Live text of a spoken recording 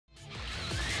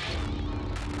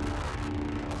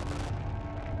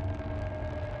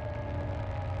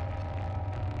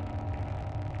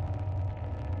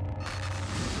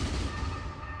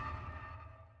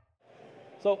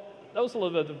So that was a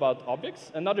little bit about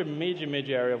objects. Another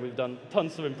major area we've done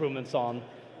tons of improvements on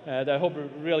that I hope you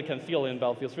really can feel in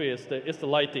Battlefield 3 is the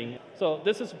lighting. So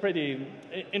this is a pretty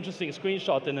interesting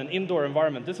screenshot in an indoor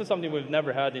environment. This is something we've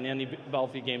never had in any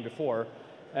Battlefield game before.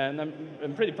 And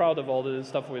I'm pretty proud of all the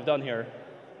stuff we've done here.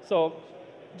 So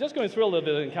just going through a little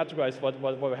bit and categorize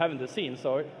what we have in the scene.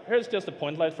 So here's just a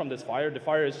point light from this fire. The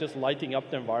fire is just lighting up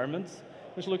the environment,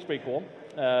 which looks pretty cool.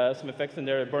 Some effects in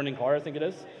there, a burning car, I think it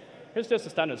is. Here's just a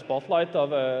standard spotlight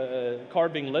of a car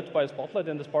being lit by a spotlight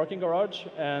in this parking garage.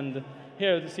 And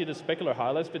here you see the specular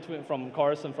highlights from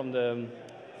cars and from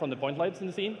the point lights in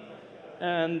the scene.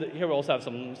 And here we also have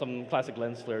some classic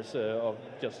lens flares of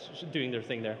just doing their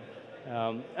thing there.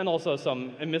 And also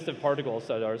some emissive particles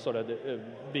that are sort of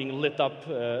being lit up,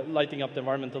 lighting up the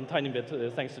environment a tiny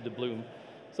bit thanks to the bloom.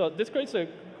 So this creates a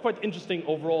quite interesting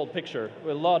overall picture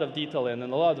with a lot of detail in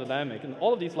and a lot of dynamic. And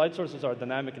all of these light sources are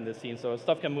dynamic in this scene, so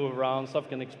stuff can move around, stuff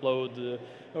can explode,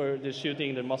 or they're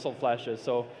shooting, the muzzle flashes.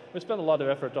 So we spent a lot of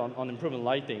effort on improving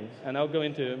lighting, and I'll go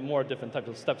into more different types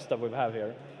of steps that we have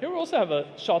here. Here we also have a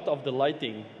shot of the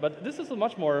lighting, but this is a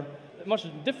much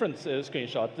different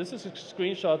screenshot. This is a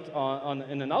screenshot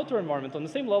in an outdoor environment on the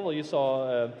same level you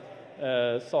saw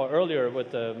earlier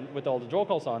with all the draw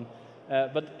calls on.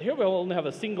 But here we only have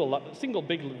a single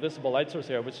big visible light source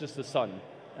here, which is the sun.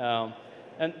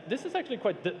 And this is actually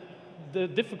quite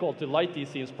difficult to light these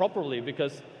scenes properly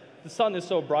because the sun is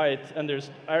so bright and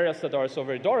there's areas that are so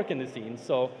very dark in the scene.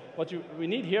 So what we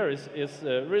need here is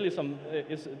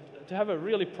to have a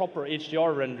really proper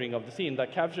HDR rendering of the scene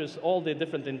that captures all the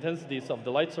different intensities of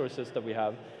the light sources that we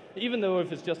have, even though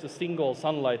if it's just a single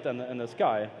sunlight and the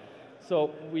sky.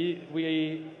 So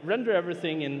we render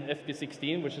everything in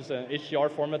FP16, which is an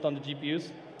HDR format on the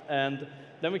GPUs, and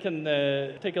then we can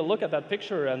take a look at that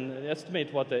picture and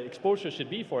estimate what the exposure should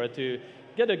be for it to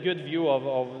get a good view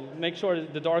of make sure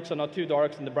the darks are not too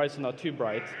dark and the brights are not too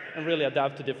bright, and really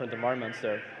adapt to different environments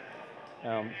there.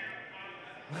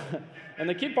 And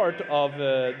the key part of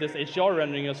this HDR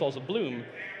rendering is also bloom,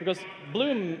 because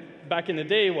bloom back in the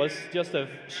day was just a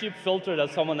cheap filter that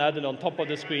someone added on top of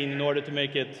the screen in order to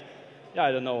make it,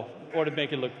 I don't know, or to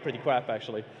make it look pretty crap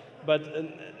actually.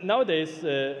 But nowadays,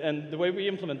 and the way we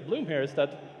implement bloom here is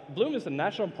that bloom is a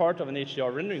natural part of an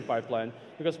HDR rendering pipeline,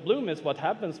 because bloom is what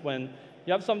happens when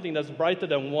you have something that's brighter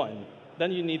than 1.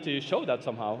 Then you need to show that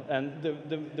somehow. And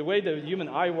the way the human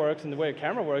eye works and the way a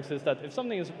camera works is that if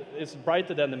something is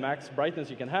brighter than the max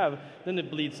brightness you can have, then it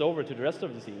bleeds over to the rest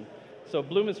of the scene. So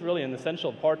bloom is really an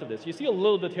essential part of this. You see a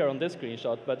little bit here on this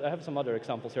screenshot, but I have some other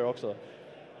examples here also.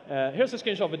 Here's a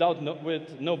screenshot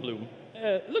with no bloom.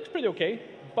 It looks pretty okay,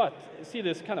 but you see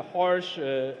this kind of harsh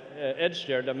edge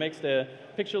there that makes the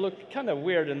picture look kind of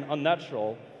weird and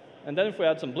unnatural. And then if we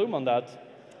add some bloom on that,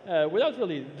 without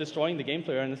really destroying the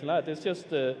gameplay or anything like that, it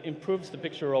just improves the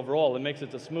picture overall and makes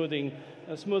it a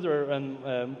smoother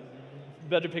and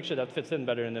better picture that fits in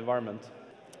better in the environment.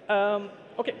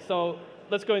 Okay, so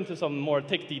let's go into some more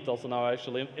tech details on how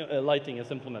actually lighting is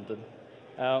implemented.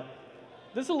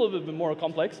 This is a little bit more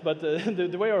complex, but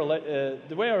the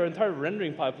way our entire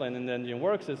rendering pipeline in the engine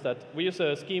works is that we use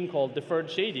a scheme called deferred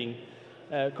shading,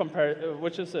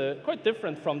 which is quite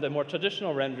different from the more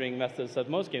traditional rendering methods that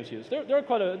most games use. There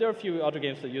are a few other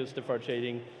games that use deferred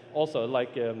shading also,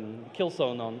 like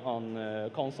Killzone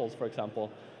on consoles, for example,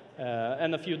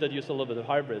 and a few that use a little bit of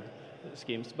hybrid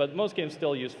schemes. But most games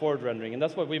still use forward rendering, and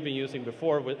that's what we've been using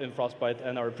before in Frostbite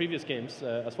and our previous games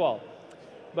as well.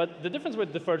 But the difference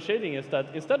with deferred shading is that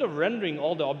instead of rendering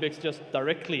all the objects just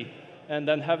directly and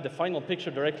then have the final picture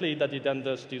directly that you then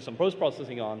just do some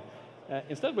post-processing on,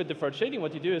 instead with deferred shading,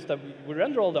 what you do is that we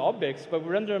render all the objects, but we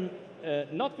render them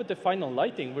not with the final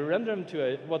lighting. We render them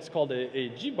to what's called a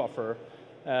G buffer,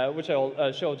 which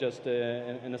I'll show just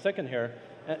in a second here.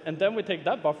 And then we take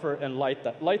that buffer and light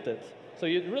it. So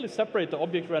you really separate the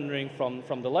object rendering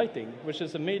from the lighting, which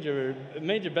is a major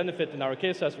benefit in our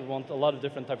case, as we want a lot of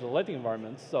different types of lighting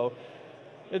environments. So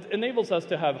it enables us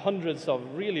to have hundreds of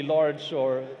really large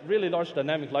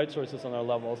dynamic light sources on our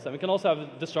levels. And we can also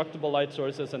have destructible light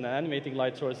sources and animating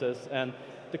light sources. And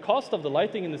the cost of the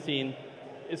lighting in the scene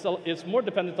is more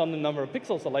dependent on the number of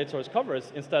pixels the light source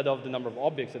covers instead of the number of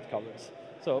objects it covers.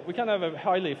 So we can have a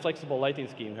highly flexible lighting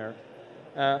scheme here.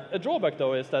 A drawback,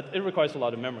 though, is that it requires a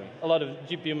lot of memory, a lot of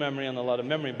GPU memory and a lot of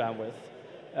memory bandwidth.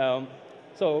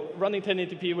 So running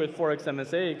 1080p with 4x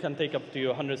MSA can take up to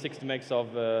 160 megs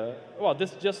of, well,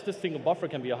 this single buffer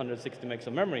can be 160 megs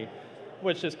of memory,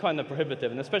 which is kind of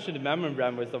prohibitive, and especially the memory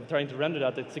bandwidth of trying to render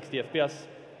that at 60 FPS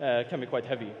can be quite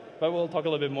heavy. But we'll talk a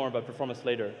little bit more about performance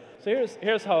later. So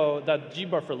here's how that G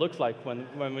buffer looks like when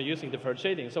we're using deferred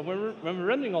shading. So when we're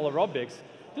rendering all our objects,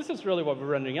 this is really what we're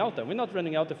rendering out then. We're not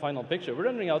rendering out the final picture. We're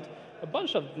rendering out a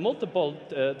bunch of multiple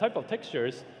type of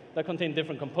textures that contain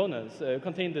different components.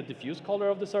 Contain the diffuse color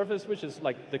of the surface, which is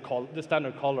like the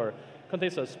standard color.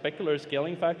 Contains a specular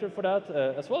scaling factor for that,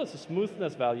 as well as a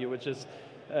smoothness value, which is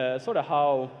sort of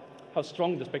how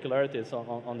strong the specularity is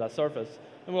on that surface.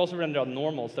 And we also render out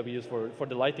normals that we use for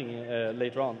the lighting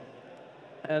later on.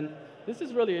 And this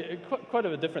is really quite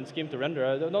a different scheme to render.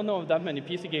 I don't know of that many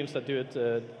PC games that do it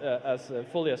as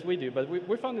fully as we do, but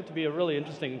we found it to be a really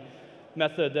interesting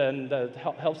method, and that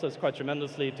helps us quite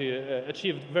tremendously to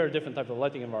achieve very different types of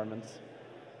lighting environments.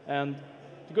 And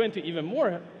to go into even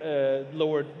more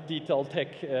lower detail tech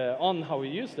on how we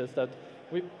use this, that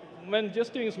when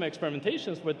just doing some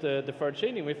experimentations with the deferred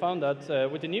shading, we found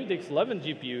that with the new DX11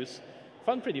 GPUs,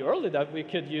 found pretty early that we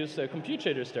could use compute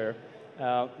shaders there,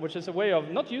 which is a way of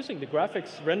not using the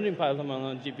graphics rendering pipeline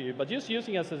on a GPU, but just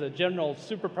using it as a general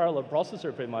super parallel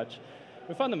processor pretty much.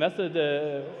 We found a method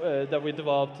that we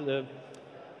developed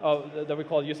that we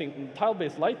call using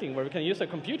tile-based lighting, where we can use a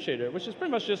compute shader, which is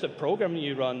pretty much just a program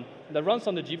you run that runs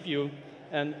on the GPU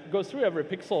and goes through every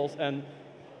pixels, and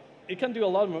it can do a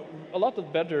lot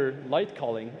of better light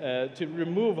calling to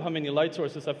remove how many light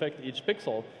sources affect each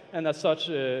pixel, and as such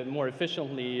more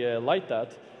efficiently light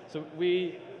that. So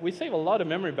we save a lot of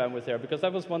memory bandwidth there, because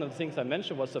that was one of the things I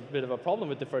mentioned was a bit of a problem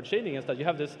with deferred shading, is that you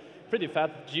have this pretty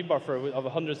fat G buffer of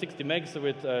 160 megs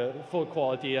with full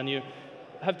quality, and you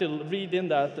have to read in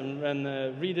that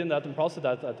and process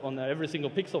that on every single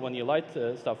pixel when you light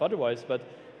stuff otherwise. But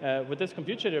with this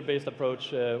compute shader-based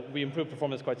approach, we improve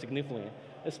performance quite significantly,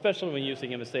 especially when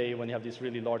using MSA when you have these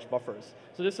really large buffers.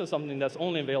 So this is something that's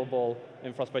only available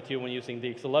in Frostbite 2 when using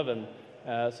DX11.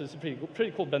 So it's a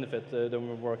pretty cool benefit that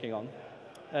we're working on.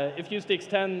 If you use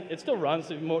DX10, it still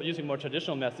runs using more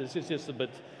traditional methods. It's just a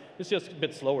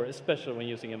bit slower, especially when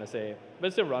using MSA. But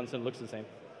it still runs and looks the same.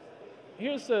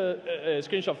 Here's a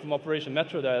screenshot from Operation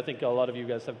Metro that I think a lot of you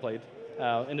guys have played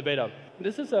in the beta.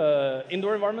 This is an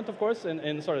indoor environment, of course,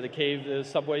 in sort of the cave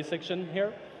subway section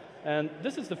here. And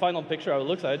this is the final picture how it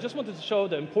looks like. I just wanted to show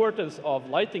the importance of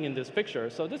lighting in this picture.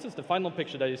 So this is the final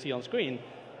picture that you see on screen.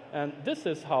 And this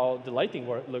is how the lighting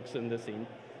looks in this scene.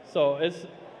 So it's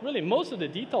really most of the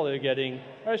detail you're getting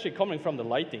are actually coming from the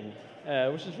lighting,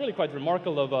 which is really quite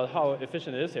remarkable about how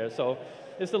efficient it is here. So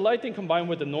it's the lighting combined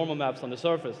with the normal maps on the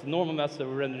surface, the normal maps that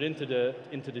were rendered into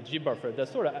the G buffer that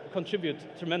sort of contribute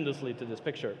tremendously to this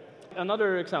picture.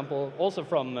 Another example, also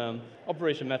from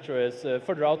Operation Metro, is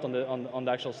further out on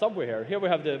the actual subway here. Here we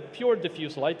have the pure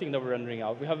diffuse lighting that we're rendering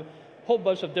out. We have a whole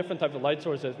bunch of different types of light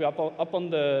sources. We up on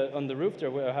the roof there,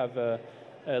 we have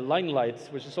line lights,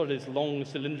 which is sort of these long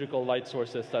cylindrical light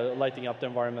sources that are lighting up the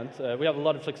environment. We have a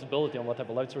lot of flexibility on what type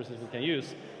of light sources we can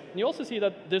use. And you also see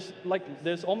that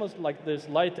there's almost like there's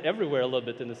light everywhere a little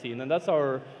bit in the scene, and that's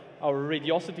our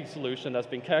radiosity solution that's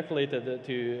been calculated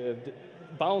to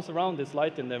bounce around this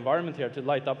light in the environment here to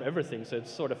light up everything, so it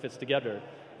sort of fits together,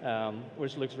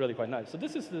 which looks really quite nice. So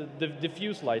this is the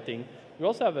diffuse lighting. We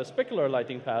also have a specular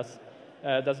lighting pass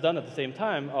that's done at the same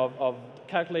time of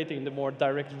calculating the more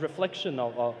direct reflection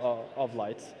of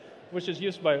lights, which is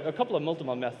used by a couple of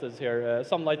multiple methods here.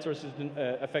 Some light sources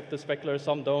affect the specular,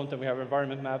 some don't, and we have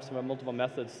environment maps and we have multiple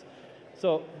methods.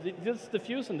 So this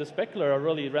diffuse and the specular are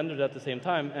really rendered at the same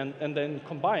time and then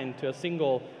combined to a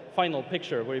single final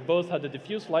picture where you both have the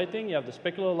diffuse lighting, you have the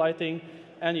specular lighting,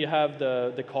 and you have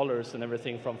the colors and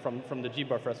everything from the G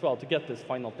buffer as well to get this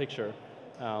final picture,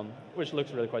 which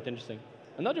looks really quite interesting.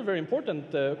 Another very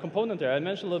important component there, I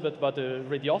mentioned a little bit about the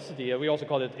radiosity, we also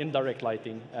call it indirect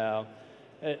lighting,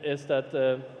 is that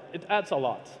it adds a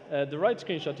lot. The right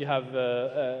screenshot you have,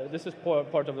 this is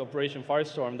part of the Operation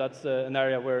Firestorm. That's an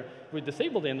area where we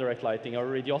disable the indirect lighting, our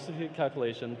radiosity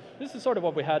calculation. This is sort of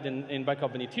what we had in Bad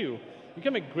Company 2. You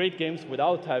can make great games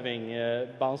without having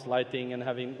bounce lighting and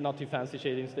having not too fancy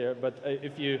shadings there, but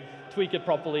if you tweak it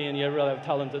properly and you really have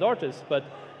talented artists. But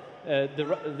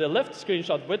the left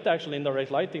screenshot with actual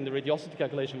indirect lighting, the radiosity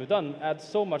calculation we've done, adds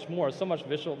so much more, so much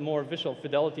more visual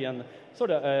fidelity and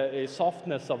sort of a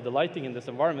softness of the lighting in this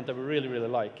environment that we really, really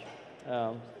like.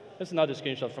 There's another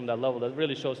screenshot from that level that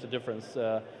really shows the difference.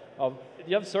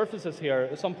 You have surfaces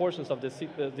here, some portions of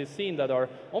this scene that are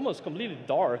almost completely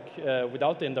dark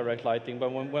without the indirect lighting,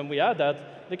 but when we add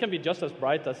that, they can be just as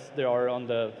bright as they are on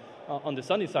the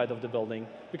sunny side of the building,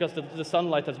 because the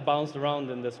sunlight has bounced around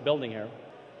in this building here.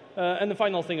 And the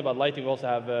final thing about lighting, we also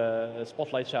have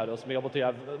spotlight shadows. We're able to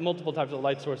have multiple types of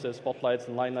light sources, spotlights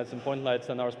and line lights and point lights,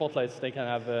 and our spotlights, they can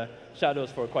have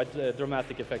shadows for quite a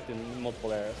dramatic effect in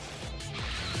multiple areas.